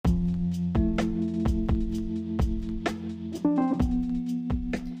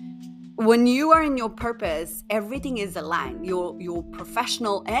when you are in your purpose, everything is aligned. Your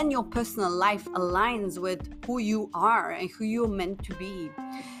professional and your personal life aligns with who you are and who you're meant to be.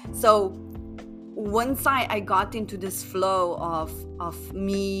 So once I got into this flow of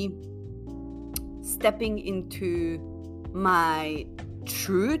me stepping into my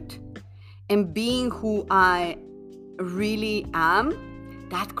truth and being who I really am,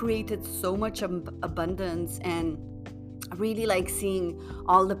 that created so much abundance, and really like seeing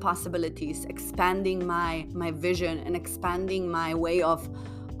all the possibilities, expanding my vision and expanding my way of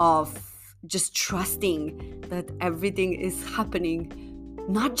just trusting that everything is happening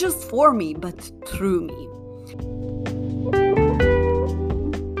not just for me but through me.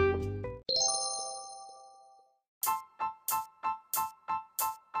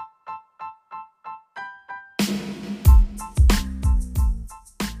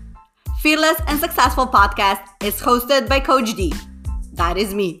 Fearless and Successful podcast is hosted by Coach D. That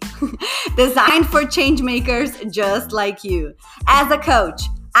is me. Designed for change makers just like you. As a coach,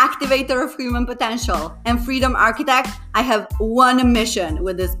 activator of human potential, and freedom architect, I have one mission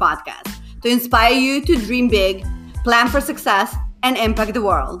with this podcast: to inspire you to dream big, plan for success, and impact the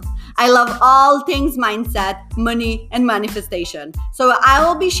world. I love all things mindset, money, and manifestation. So I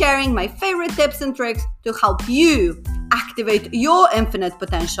will be sharing my favorite tips and tricks to help you activate your infinite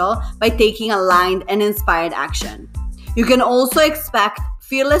potential by taking aligned and inspired action. You can also expect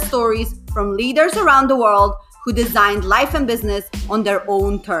fearless stories from leaders around the world who designed life and business on their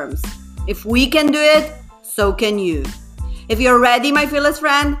own terms. If we can do it, so can you. If you're ready, my fearless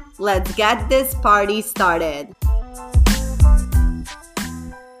friend, let's get this party started.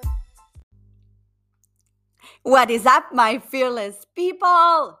 What is up, my fearless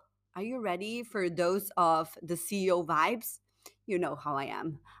people? Are you ready for a dose of the CEO vibes? You know how I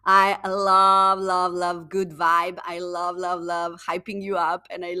am. I love good vibe. I love hyping you up,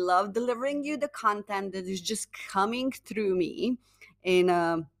 and I love delivering you the content that is just coming through me in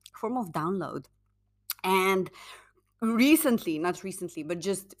a form of download. And not recently, but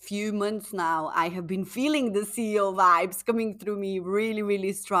just few months now, I have been feeling the CEO vibes coming through me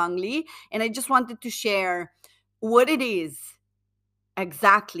really strongly. And I just wanted to share what it is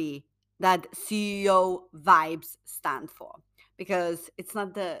exactly that CEO vibes stand for, because it's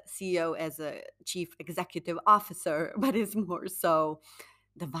not the CEO as a chief executive officer, but it's more so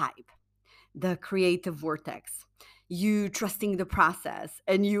the vibe, the creative vortex, you trusting the process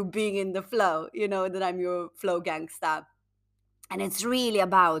and you being in the flow. You know that I'm your flow gangsta. And it's really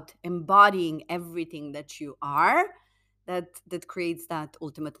about embodying everything that you are, that creates that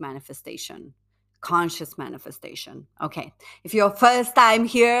ultimate manifestation, conscious manifestation. Okay, if you're first time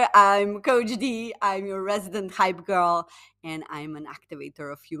here, I'm Coach D. I'm your resident hype girl, and I'm an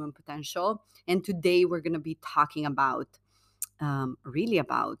activator of human potential. And today we're going to be talking about really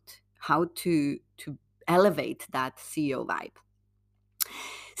about how to elevate that CEO vibe.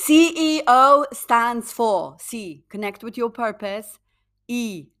 CEO stands for C, connect with your purpose;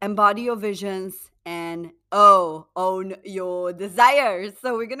 E, embody your visions; and O, own your desires.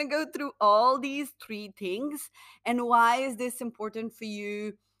 So we're going to go through all these three things. And why is this important for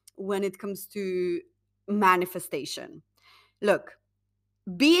you when it comes to manifestation? Look,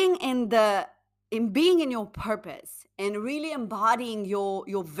 being in your purpose and really embodying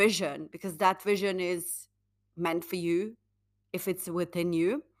your vision, because that vision is meant for you if it's within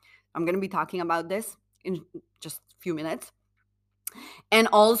you. I'm going to be talking about this in just a few minutes. And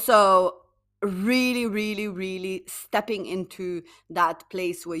also really stepping into that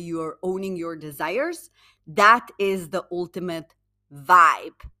place where you are owning your desires. That is the ultimate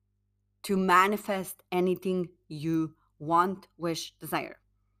vibe to manifest anything you want, wish, desire.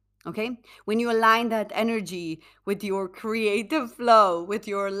 Okay? When you align that energy with your creative flow, with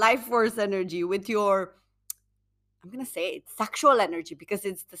your life force energy, with your, I'm going to say it's sexual energy, because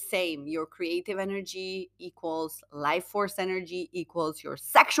it's the same. Your creative energy equals life force energy equals your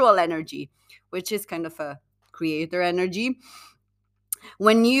sexual energy, which is kind of a creator energy.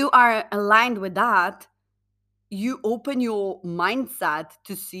 When you are aligned with that, you open your mindset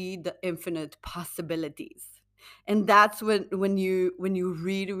to see the infinite possibilities. And that's when you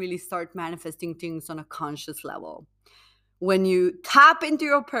really start manifesting things on a conscious level. When you tap into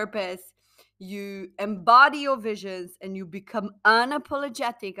your purpose, you embody your visions, and you become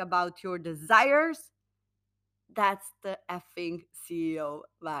unapologetic about your desires. That's the effing CEO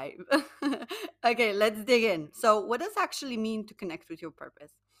vibe. Okay, let's dig in. So what does it actually mean to connect with your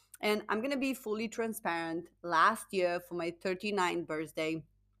purpose? And I'm going to be fully transparent. Last year, for my 39th birthday,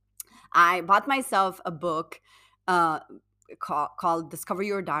 I bought myself a book called Discover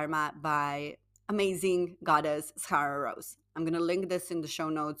Your Dharma by amazing goddess Sahara Rose. I'm going to link this in the show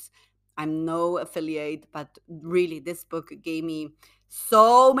notes. I'm no affiliate, but really, this book gave me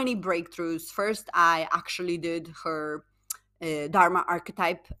so many breakthroughs. First, I actually did her Dharma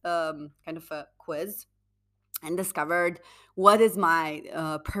archetype kind of a quiz and discovered what is my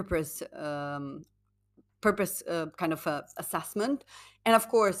purpose kind of a assessment. And of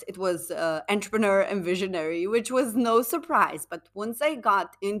course, it was entrepreneur and visionary, which was no surprise. But once I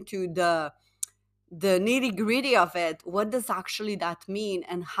got into the nitty gritty of it, what does actually that mean,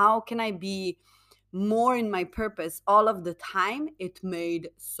 and how can I be more in my purpose all of the time, it made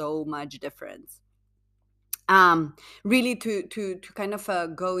so much difference. Really to kind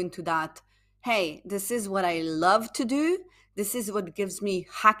of go into that, hey, this is what I love to do, this is what gives me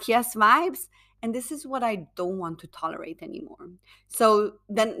hack yes vibes, and this is what I don't want to tolerate anymore. So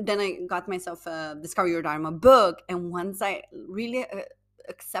then I got myself a Discover Your Dharma book, and once I really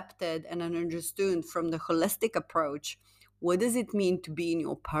accepted and understood from the holistic approach what does it mean to be in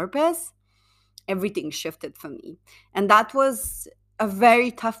your purpose, everything shifted for me. And that was a very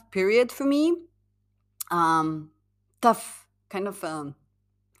tough period for me. um, Tough, kind of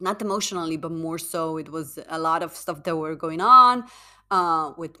not emotionally, but more so it was a lot of stuff that were going on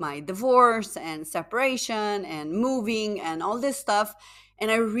with my divorce and separation and moving and all this stuff. And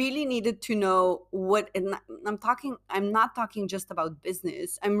I really needed to know what, and I'm not talking just about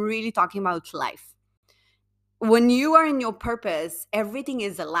business, I'm really talking about life. When you are in your purpose, everything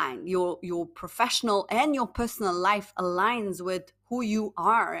is aligned. Your professional and your personal life aligns with who you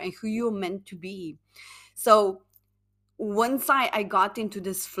are and who you're meant to be. So once I got into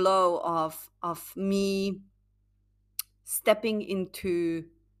this flow of me stepping into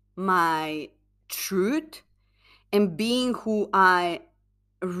my truth and being who I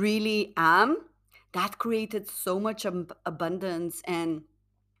really am, that created so much abundance, and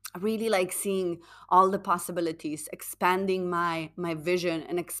really like seeing all the possibilities, expanding my vision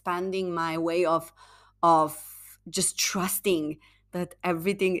and expanding my way of just trusting that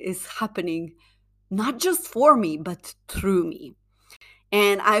everything is happening not just for me but through me.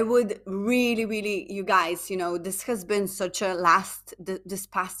 And I would really, really, you guys, this has been such a this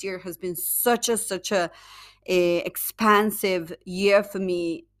past year has been such a expansive year for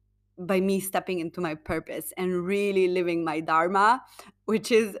me, by me stepping into my purpose and really living my dharma,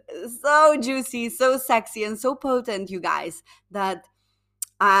 which is so juicy, so sexy, and so potent, you guys, that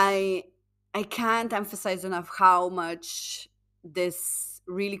I I can't emphasize enough how much this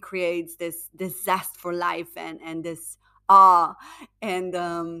really creates this zest for life and this awe. And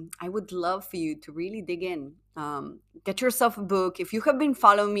I would love for you to really dig in. Get yourself a book. If you have been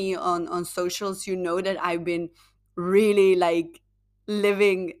following me on socials, you know that I've been really like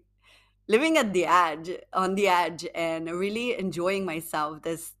living living at the edge on the edge and really enjoying myself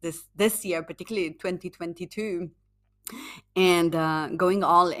this year, particularly 2022, and going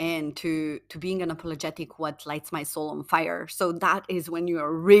all in to being unapologetic what lights my soul on fire. So that is when you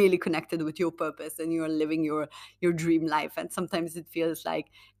are really connected with your purpose and you are living your dream life. And sometimes it feels like,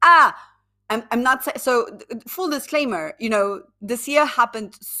 I'm not so full disclaimer, this year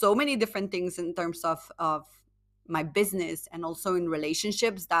happened so many different things in terms of my business and also in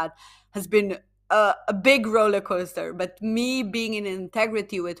relationships that has been a big roller coaster. But me being in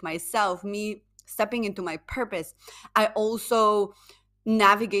integrity with myself, me stepping into my purpose, I also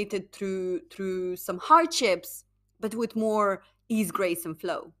navigated through some hardships, but with more ease, grace, and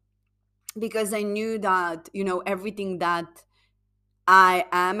flow, because I knew that everything that I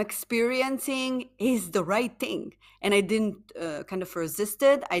am experiencing is the right thing. And I didn't kind of resist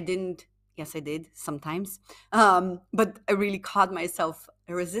it. I didn't, yes, I did sometimes. But I really caught myself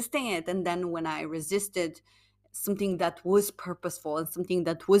resisting it. And then when I resisted something that was purposeful and something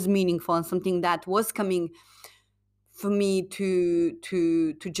that was meaningful and something that was coming for me to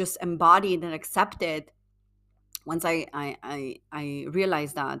just embody it and accept it, once I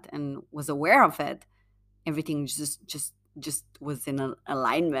realized that and was aware of it, everything just was in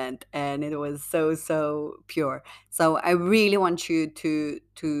alignment, and it was so pure. So I really want you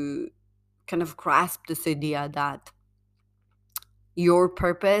to kind of grasp this idea that your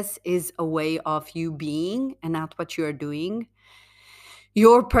purpose is a way of you being and not what you are doing.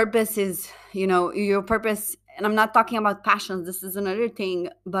 Your purpose is, your purpose, and I'm not talking about passions, this is another thing,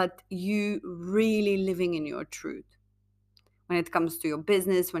 but you really living in your truth when it comes to your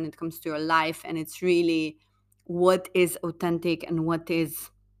business, when it comes to your life. And it's really what is authentic and what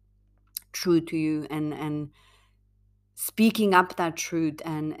is true to you, and speaking up that truth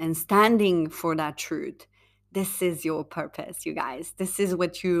and standing for that truth. This is your purpose, you guys. This is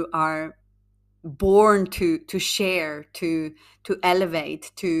what you are born to share, to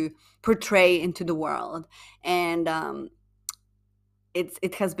elevate, to portray into the world. And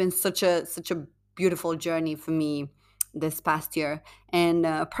it has been such a beautiful journey for me this past year. And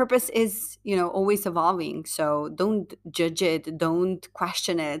purpose is, always evolving. So don't judge it, don't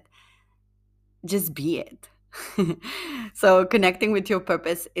question it, just be it. So connecting with your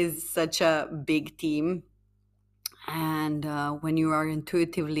purpose is such a big theme. And when you are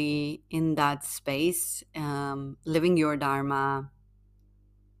intuitively in that space, living your dharma,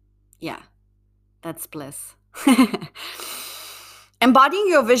 yeah, that's bliss. Embodying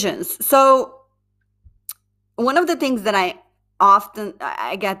your visions. So one of the things that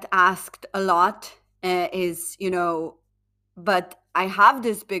I get asked a lot is, but I have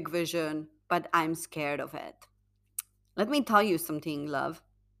this big vision, but I'm scared of it. Let me tell you something, love.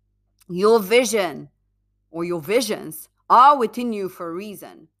 Your vision or your visions are within you for a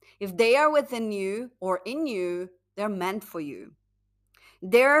reason. If they are within you or in you, they're meant for you.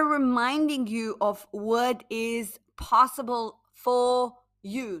 They're reminding you of what is possible for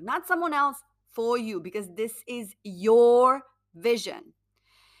you, not someone else, for you, because this is your vision.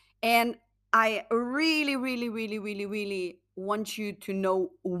 And I really, really, really, really, really want you to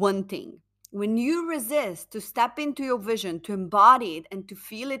know one thing. When you resist to step into your vision, to embody it, and to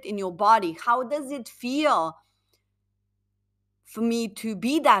feel it in your body, how does it feel for me to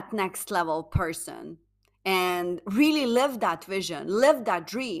be that next level person and really live that vision, live that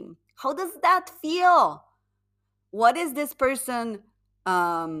dream? How does that feel? What does this person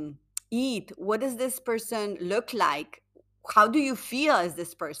um, eat? What does this person look like? How do you feel as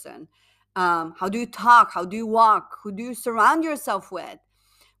this person? How do you talk? How do you walk? Who do you surround yourself with?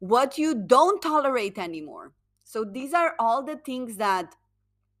 What you don't tolerate anymore. So these are all the things that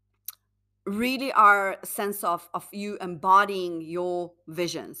really are a sense of you embodying your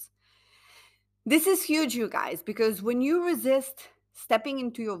visions. This is huge, you guys, because when you resist stepping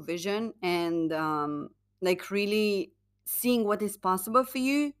into your vision and like really seeing what is possible for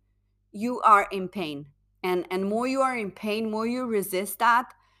you, you are in pain. And more you are in pain, more you resist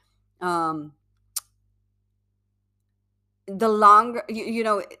that, um, the longer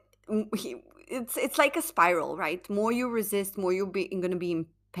it's like a spiral, right? More you resist, more you're going to be in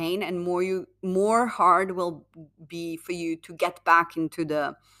pain, and more hard will be for you to get back into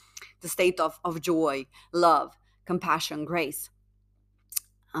the state of joy, love, compassion, grace.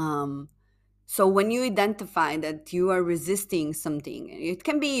 um so when you identify that you are resisting something, it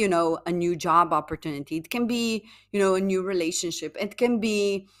can be, a new job opportunity, it can be, a new relationship, it can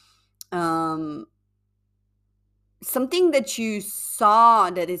be um something that you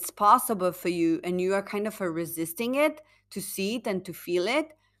saw that it's possible for you, and you are kind of resisting it, to see it and to feel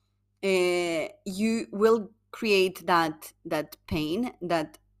it, you will create that pain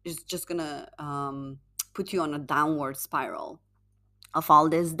that is just gonna put you on a downward spiral of all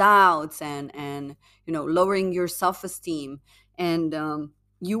these doubts and lowering your self-esteem. And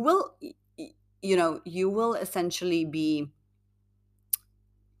you will you will essentially be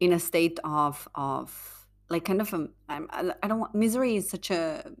in a state of like kind of I don't want, misery is such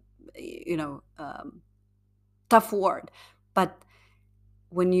a tough word, but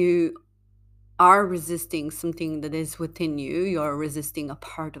when you are resisting something that is within you, you're resisting a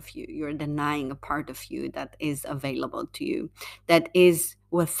part of you, you're denying a part of you that is available to you, that is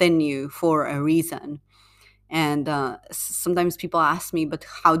within you for a reason. And sometimes people ask me, but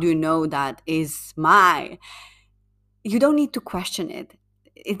how do you know that is my? You don't need to question it.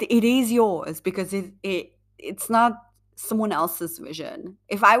 It is yours, because it's not someone else's vision.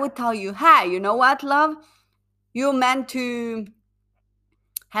 If I would tell you, hey, you know what, love, you're meant to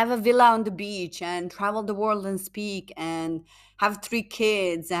have a villa on the beach and travel the world and speak and have 3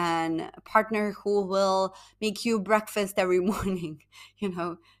 kids and a partner who will make you breakfast every morning, you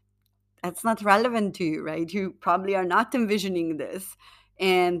know that's not relevant to you, right? You probably are not envisioning this.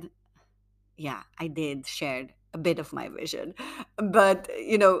 And yeah, I did share a bit of my vision. But,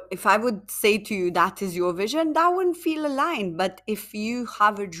 if I would say to you that is your vision, that wouldn't feel aligned. But if you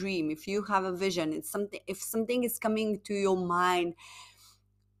have a dream, if you have a vision, it's something, if something is coming to your mind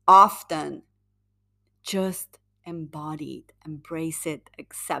often, just embody it, embrace it,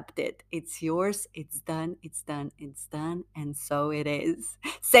 accept it. It's yours, it's done, it's done, it's done, and so it is.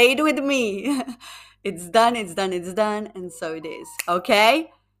 Say it with me. It's done, it's done, it's done, and so it is. Okay?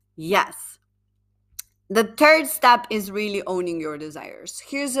 Yes. The third step is really owning your desires.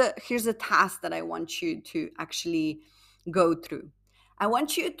 Here's a task that I want you to actually go through. I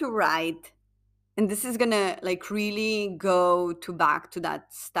want you to write, and this is gonna like really go to back to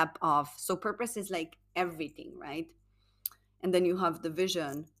that step of, so purpose is like everything, right? And then you have the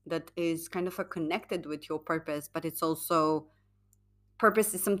vision that is kind of a connected with your purpose, but it's also,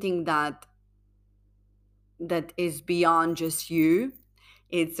 purpose is something that is beyond just you.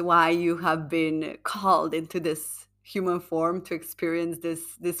 It's why you have been called into this human form to experience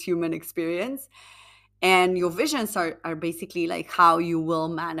this human experience. And your visions are basically like how you will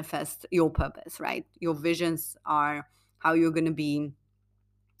manifest your purpose, right? Your visions are how you're going to be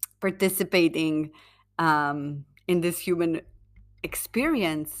participating in this human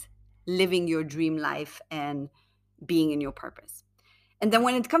experience, living your dream life and being in your purpose. And then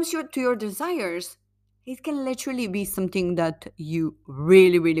when it comes to your desires, it can literally be something that you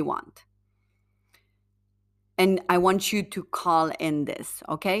really, really want. And I want you to call in this,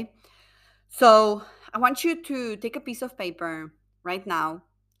 okay? So I want you to take a piece of paper right now,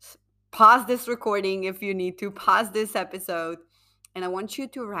 pause this recording if you need to, pause this episode, and I want you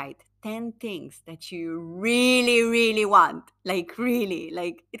to write 10 things that you really, really want. Like, really,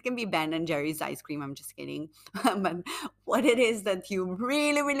 like it can be Ben and Jerry's ice cream. I'm just kidding. But what it is that you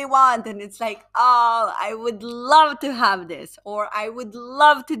really, really want. And it's like, oh, I would love to have this, or I would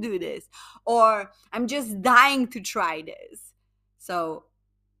love to do this, or I'm just dying to try this. So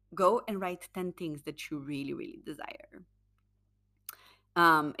go and write 10 things that you really, really desire.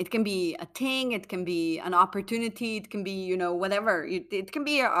 It can be a thing, it can be an opportunity, it can be, whatever. It can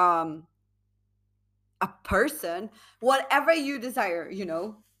be a person, whatever you desire,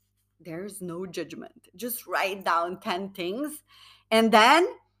 there's no judgment. Just write down 10 things. And then,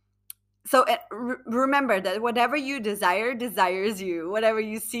 so remember that whatever you desire desires you, whatever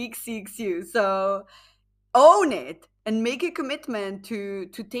you seek seeks you. So own it and make a commitment to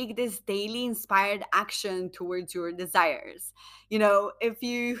take this daily inspired action towards your desires. If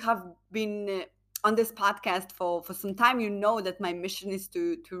you have been on this podcast for some time, you know that my mission is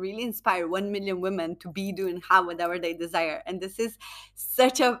to really inspire 1 million women to be, do, and have whatever they desire. And this is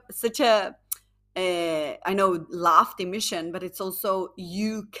such a I know, lofty mission, but it's also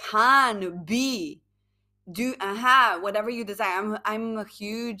you can be, do, and have whatever you desire. I'm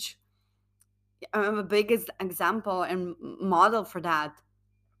a big example and model for that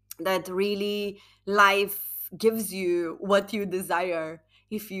really life gives you what you desire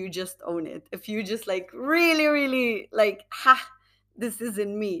if you just own it, if you just like really, really like, this is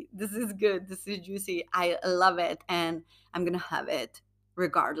in me, this is good, this is juicy, I love it, and I'm gonna have it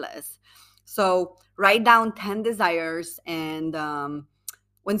regardless. So write down 10 desires, and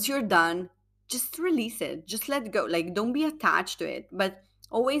once you're done, just release it, just let go. Like, don't be attached to it, but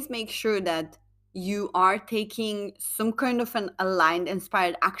always make sure that you are taking some kind of an aligned,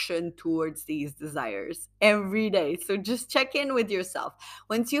 inspired action towards these desires every day. So just check in with yourself.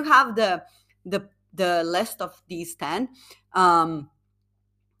 Once you have the list of these 10,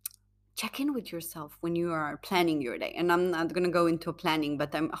 check in with yourself when you are planning your day. And I'm not going to go into planning,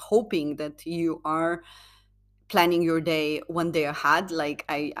 but I'm hoping that you are planning your day one day ahead. Like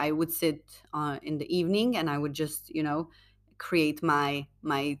I would sit in the evening and I would just, create my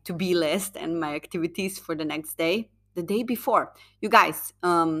to-be list and my activities for the next day the day before. You guys,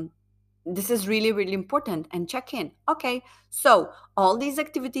 this is really, really important. And check in. Okay, so all these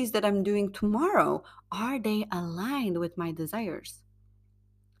activities that I'm doing tomorrow, are they aligned with my desires?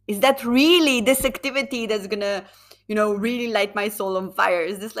 Is that really this activity that's gonna, really light my soul on fire?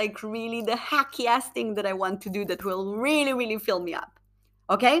 Is this like really the hackiest thing that I want to do that will really, really fill me up?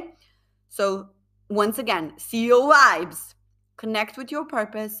 Okay, so once again, CEO vibes. Connect with your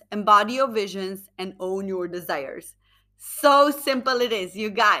purpose, embody your visions, and own your desires. So simple it is,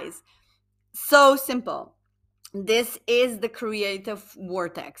 you guys. So simple. This is the creative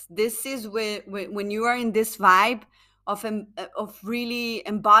vortex. This is when you are in this vibe of really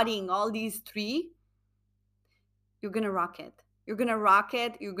embodying all these three, you're gonna rock it. You're gonna rock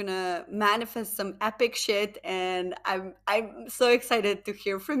it. You're gonna manifest some epic shit, and I'm so excited to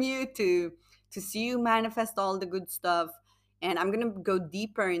hear from you, to see you manifest all the good stuff. And I'm going to go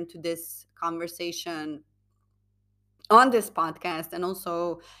deeper into this conversation on this podcast. And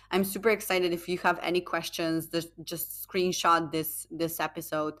also, I'm super excited. If you have any questions, just screenshot this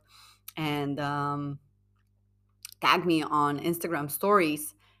episode and tag me on Instagram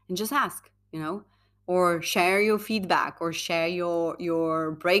stories and just ask, or share your feedback, or share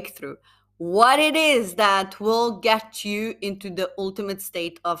your breakthrough, what it is that will get you into the ultimate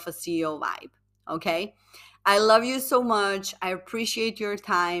state of a CEO vibe. Okay. I love you so much. I appreciate your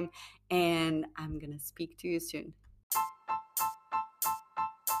time, and I'm going to speak to you soon.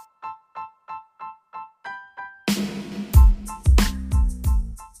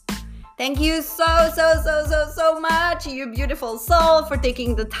 Thank you so much, you beautiful soul, for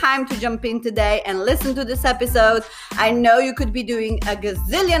taking the time to jump in today and listen to this episode. I know you could be doing a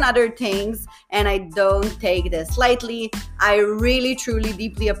gazillion other things, and I don't take this lightly. I really, truly,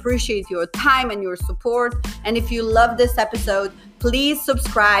 deeply appreciate your time and your support. And if you love this episode, Please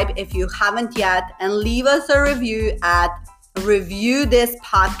subscribe if you haven't yet and leave us a review at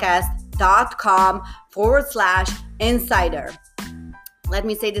reviewthispodcast.com/insider. Let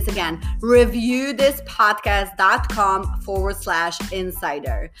me say this again,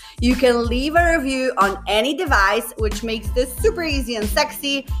 reviewthispodcast.com/insider. You can leave a review on any device, which makes this super easy and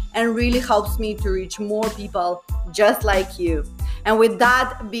sexy and really helps me to reach more people just like you. And with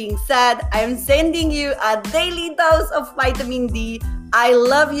that being said, I am sending you a daily dose of vitamin D. I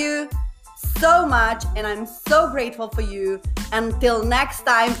love you so much and I'm so grateful for you. Until next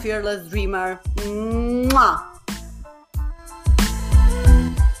time, fearless dreamer. Mwah.